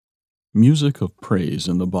Music of Praise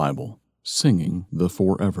in the Bible, Singing the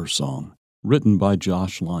Forever Song, written by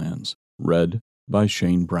Josh Lyons, read by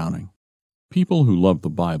Shane Browning. People who love the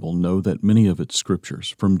Bible know that many of its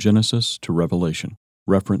scriptures, from Genesis to Revelation,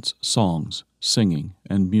 reference songs, singing,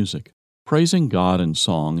 and music. Praising God in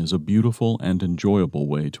song is a beautiful and enjoyable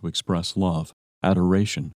way to express love,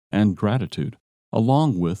 adoration, and gratitude,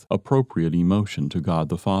 along with appropriate emotion to God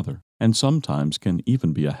the Father, and sometimes can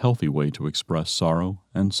even be a healthy way to express sorrow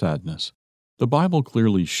and sadness. The Bible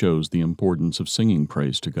clearly shows the importance of singing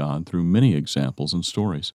praise to God through many examples and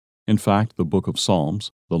stories. In fact, the book of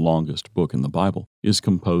Psalms, the longest book in the Bible, is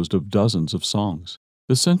composed of dozens of songs.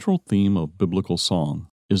 The central theme of biblical song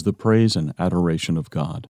is the praise and adoration of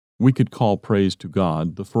God. We could call praise to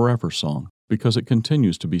God the forever song because it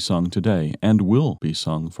continues to be sung today and will be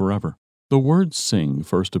sung forever. The word sing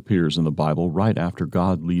first appears in the Bible right after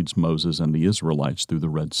God leads Moses and the Israelites through the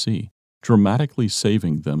Red Sea, dramatically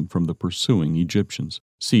saving them from the pursuing Egyptians.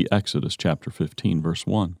 See Exodus chapter 15, verse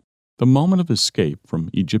 1. The moment of escape from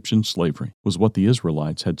Egyptian slavery was what the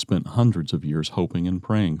Israelites had spent hundreds of years hoping and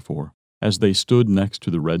praying for. As they stood next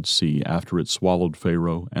to the Red Sea after it swallowed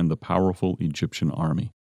Pharaoh and the powerful Egyptian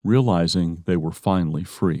army, realizing they were finally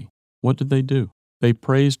free, what did they do? They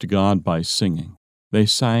praised God by singing. They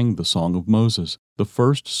sang the Song of Moses, the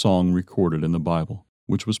first song recorded in the Bible,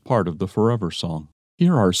 which was part of the Forever Song.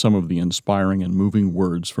 Here are some of the inspiring and moving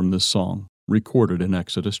words from this song, recorded in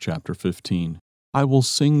Exodus chapter 15. I will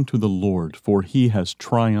sing to the Lord, for he has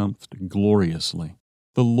triumphed gloriously.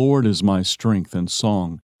 The Lord is my strength and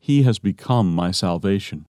song. He has become my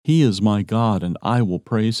salvation. He is my God, and I will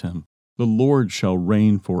praise him. The Lord shall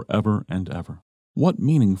reign forever and ever. What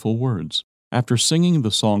meaningful words! After singing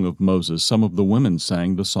the Song of Moses, some of the women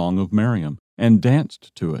sang the Song of Miriam and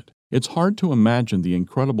danced to it. It's hard to imagine the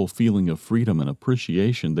incredible feeling of freedom and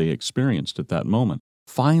appreciation they experienced at that moment,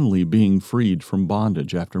 finally being freed from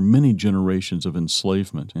bondage after many generations of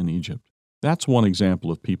enslavement in Egypt. That's one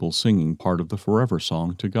example of people singing part of the Forever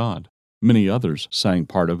Song to God. Many others sang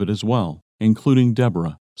part of it as well, including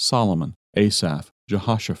Deborah, Solomon, Asaph,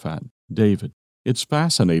 Jehoshaphat, David. It's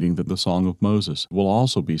fascinating that the Song of Moses will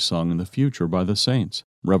also be sung in the future by the saints,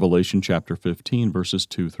 Revelation chapter 15, verses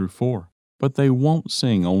 2 through 4. But they won't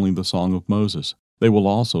sing only the Song of Moses. They will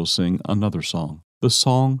also sing another song, the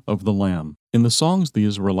Song of the Lamb. In the songs the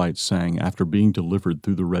Israelites sang after being delivered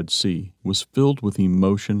through the Red Sea was filled with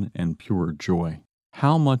emotion and pure joy.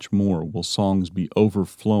 How much more will songs be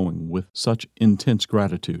overflowing with such intense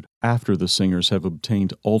gratitude after the singers have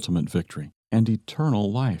obtained ultimate victory and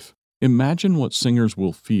eternal life? Imagine what singers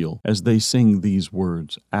will feel as they sing these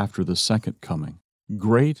words after the second coming.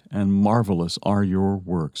 Great and marvelous are your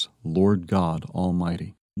works, Lord God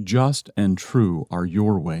Almighty. Just and true are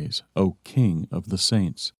your ways, O King of the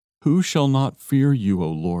saints. Who shall not fear you, O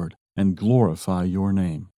Lord, and glorify your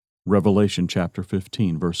name? Revelation chapter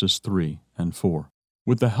 15, verses 3 and 4.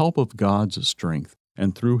 With the help of God's strength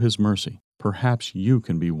and through his mercy, perhaps you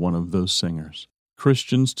can be one of those singers.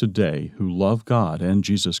 Christians today who love God and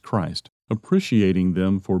Jesus Christ, appreciating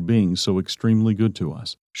them for being so extremely good to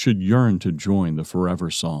us, should yearn to join the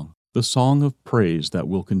Forever Song, the song of praise that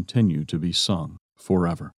will continue to be sung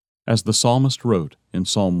forever. As the psalmist wrote in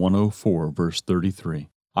Psalm 104, verse 33,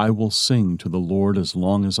 I will sing to the Lord as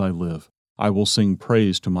long as I live. I will sing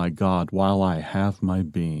praise to my God while I have my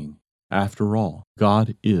being. After all,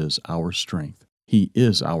 God is our strength. He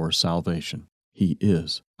is our salvation. He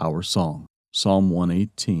is our song. Psalm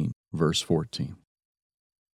 118, verse 14.